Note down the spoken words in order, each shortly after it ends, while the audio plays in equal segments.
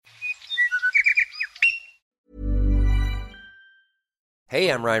Hey,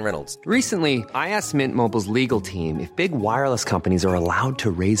 I'm Ryan Reynolds. Recently, I asked Mint Mobile's legal team if big wireless companies are allowed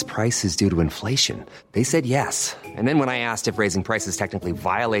to raise prices due to inflation. They said yes. And then when I asked if raising prices technically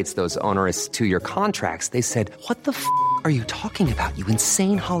violates those onerous two-year contracts, they said, "What the f*** are you talking about, you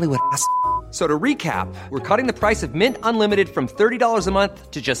insane Hollywood ass?" So to recap, we're cutting the price of Mint Unlimited from $30 a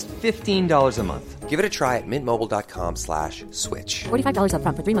month to just $15 a month. Give it a try at mintmobile.com/switch. $45 up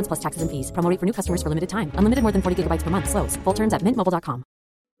front for 3 months plus taxes and fees. Promo rate for new customers for limited time. Unlimited more than 40 gigabytes per month. Slows full terms at mintmobile.com.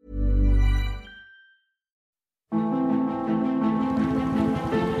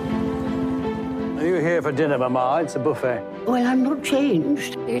 Are you here for dinner, Mama? It's a buffet. Well, I'm not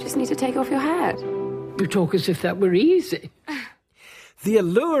changed. You just need to take off your hat. You talk as if that were easy. The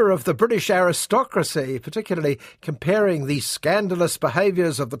allure of the British aristocracy, particularly comparing the scandalous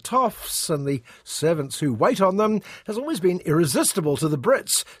behaviours of the toffs and the servants who wait on them, has always been irresistible to the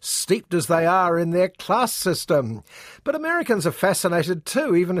Brits, steeped as they are in their class system. But Americans are fascinated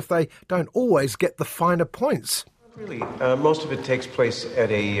too, even if they don't always get the finer points. Really, most of it takes place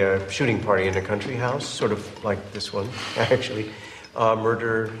at a shooting party in a country house, sort of like this one, actually.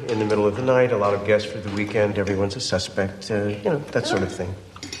 Murder in the middle of the night, a lot of guests for the weekend, everyone's a suspect, that sort of thing.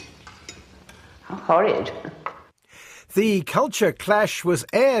 How horrid. The culture clash was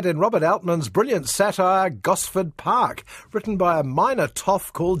aired in Robert Altman's brilliant satire Gosford Park, written by a minor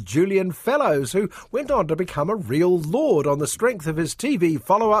toff called Julian Fellows, who went on to become a real lord on the strength of his TV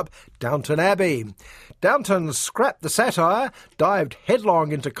follow-up Downton Abbey. Downton scrapped the satire, dived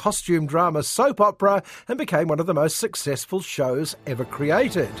headlong into costume drama soap opera, and became one of the most successful shows ever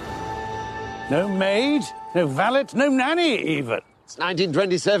created. No maid, no valet, no nanny even. It's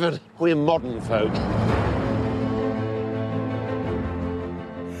 1927. We're modern folk.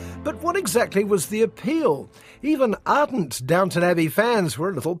 But what exactly was the appeal? Even ardent Downton Abbey fans were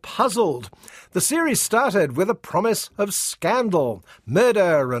a little puzzled. The series started with a promise of scandal,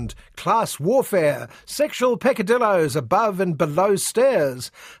 murder and class warfare, sexual peccadilloes above and below stairs.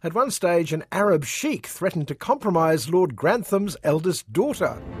 At one stage, an Arab sheikh threatened to compromise Lord Grantham's eldest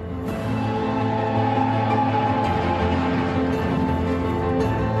daughter.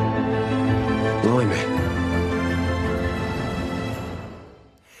 Blimey.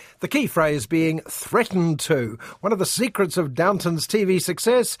 The key phrase being threatened to. One of the secrets of Downton's TV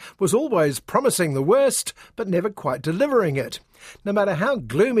success was always promising the worst, but never quite delivering it. No matter how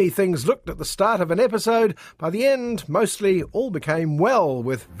gloomy things looked at the start of an episode, by the end, mostly all became well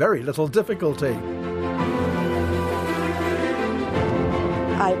with very little difficulty.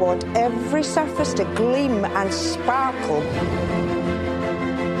 I want every surface to gleam and sparkle.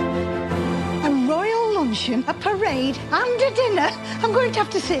 A parade and a dinner. I'm going to have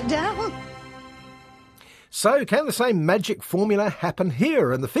to sit down. So, can the same magic formula happen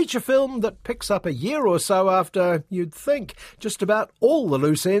here in the feature film that picks up a year or so after, you'd think, just about all the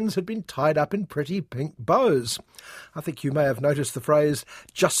loose ends had been tied up in pretty pink bows? I think you may have noticed the phrase,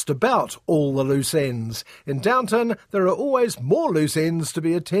 just about all the loose ends. In Downton, there are always more loose ends to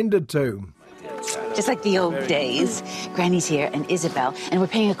be attended to. Just like the old days. Granny's here and Isabel, and we're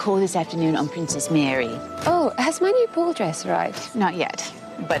paying a call this afternoon on Princess Mary. Oh, has my new ball dress arrived? Not yet,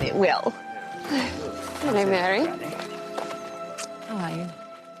 but it will. Hello, Mary. How are you?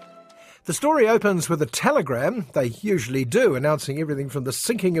 The story opens with a telegram, they usually do, announcing everything from the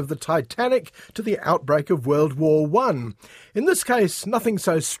sinking of the Titanic to the outbreak of World War I. In this case, nothing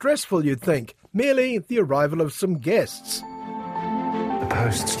so stressful, you'd think, merely the arrival of some guests. The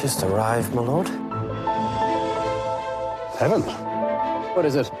post's just arrived, my lord. Heavens. What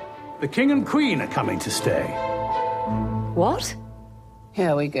is it? The King and Queen are coming to stay. What?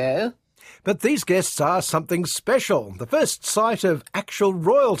 Here we go. But these guests are something special, the first sight of actual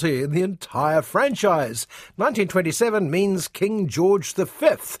royalty in the entire franchise. 1927 means King George V,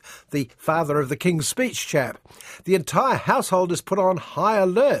 the father of the King's Speech chap. The entire household is put on high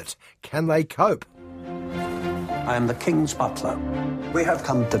alert. Can they cope? I am the King's butler. We have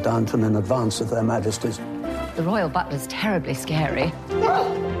come to Downton in advance of their Majesties. The royal butler's terribly scary.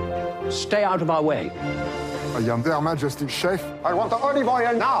 Stay out of our way. I am their Majesty's chef. I want the olive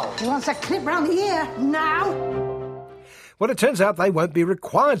oil now. He wants a clip round the ear now. Well, it turns out they won't be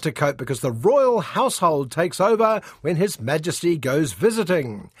required to cope because the royal household takes over when His Majesty goes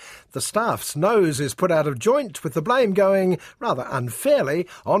visiting. The staff's nose is put out of joint, with the blame going, rather unfairly,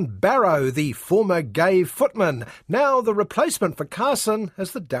 on Barrow, the former gay footman, now the replacement for Carson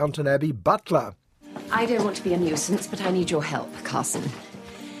as the Downton Abbey butler. I don't want to be a nuisance, but I need your help, Carson.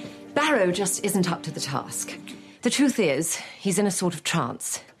 Barrow just isn't up to the task. The truth is, he's in a sort of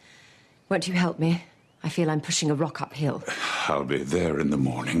trance. Won't you help me? I feel I'm pushing a rock uphill. I'll be there in the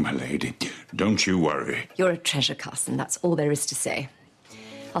morning, my lady. Don't you worry. You're a treasure, Carson. That's all there is to say.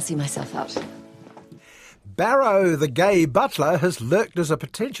 I'll see myself out. Barrow, the gay butler, has lurked as a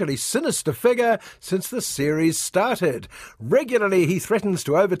potentially sinister figure since the series started. Regularly he threatens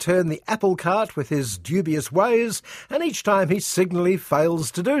to overturn the apple cart with his dubious ways, and each time he signally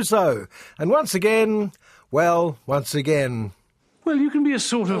fails to do so. And once again... Well, you can be a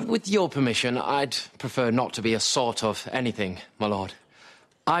sort of... With your permission, I'd prefer not to be a sort of anything, my lord.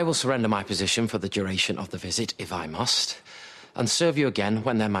 I will surrender my position for the duration of the visit, if I must, and serve you again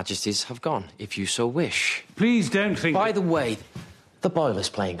when their majesties have gone, if you so wish. Please don't think... By the way, the boiler's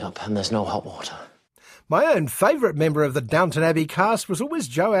playing up and there's no hot water. My own favourite member of the Downton Abbey cast was always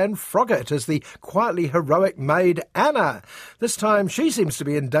Joanne Froggatt as the quietly heroic maid Anna. This time she seems to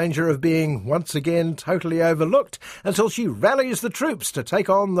be in danger of being once again totally overlooked until she rallies the troops to take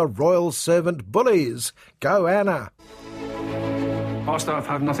on the royal servant bullies. Go Anna. Our staff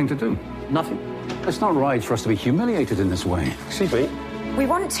have nothing to do. Nothing. It's not right for us to be humiliated in this way. Excuse me. We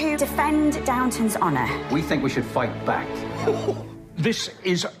want to defend Downton's honour. We think we should fight back. This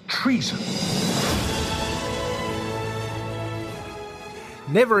is treason.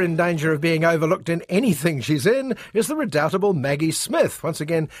 Never in danger of being overlooked in anything she's in is the redoubtable Maggie Smith, once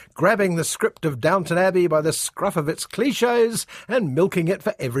again grabbing the script of Downton Abbey by the scruff of its clichés and milking it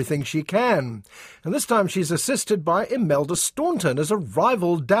for everything she can. And this time she's assisted by Imelda Staunton as a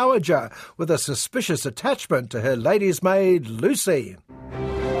rival dowager with a suspicious attachment to her lady's maid, Lucy.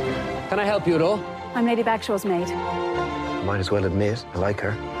 Can I help you at all? I'm Lady Bagshaw's maid. Might as well admit, I like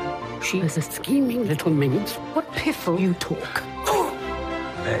her. She is a scheming little minx. What piffle you talk.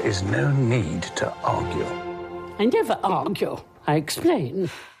 There is no need to argue. I never argue. I explain.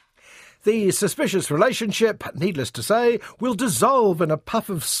 The suspicious relationship, needless to say, will dissolve in a puff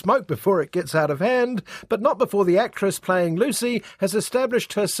of smoke before it gets out of hand, but not before the actress playing Lucy has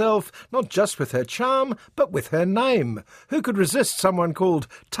established herself not just with her charm, but with her name. Who could resist someone called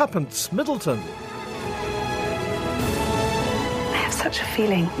Tuppence Middleton? I have such a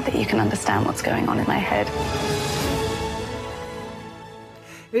feeling that you can understand what's going on in my head.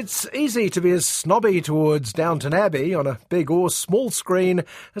 It's easy to be as snobby towards Downton Abbey on a big or small screen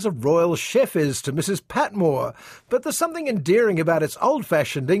as a royal chef is to Mrs. Patmore, but there's something endearing about its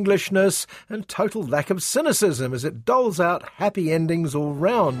old-fashioned Englishness and total lack of cynicism as it doles out happy endings all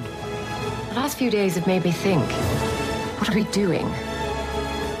round. The last few days have made me think, what are we doing?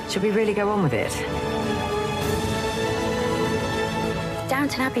 Should we really go on with it?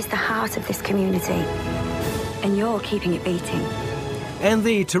 Downton Abbey's the heart of this community, and you're keeping it beating. And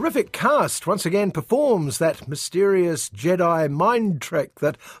the terrific cast once again performs that mysterious Jedi mind trick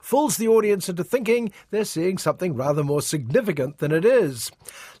that fools the audience into thinking they're seeing something rather more significant than it is.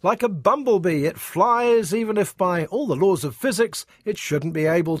 Like a bumblebee, it flies even if by all the laws of physics it shouldn't be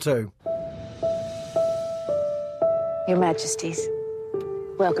able to. Your Majesties,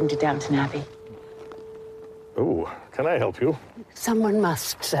 welcome to Downton Abbey. Oh, can I help you? Someone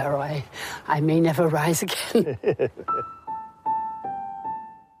must, sir. I may never rise again.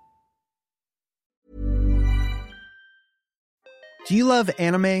 Do you love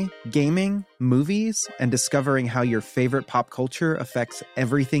anime, gaming, movies, and discovering how your favorite pop culture affects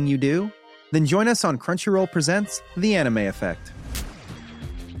everything you do? Then join us on Crunchyroll Presents The Anime Effect.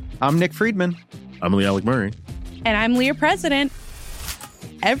 I'm Nick Friedman. I'm Lee Alec Murray. And I'm Leah President.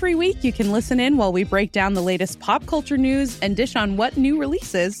 Every week you can listen in while we break down the latest pop culture news and dish on what new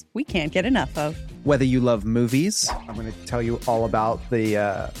releases we can't get enough of. Whether you love movies, I'm going to tell you all about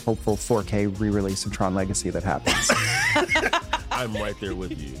the hopeful 4K re-release of Tron Legacy that happens. I'm right there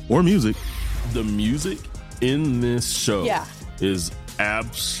with you. Or music. The music in this show is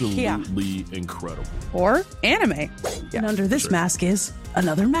absolutely incredible. Or anime. And under this mask is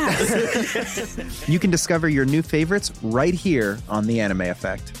another mask. You can discover your new favorites right here on The Anime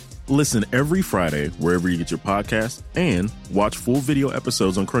Effect. Listen every Friday wherever you get your podcasts and watch full video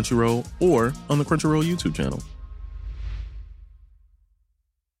episodes on Crunchyroll or on the Crunchyroll YouTube channel.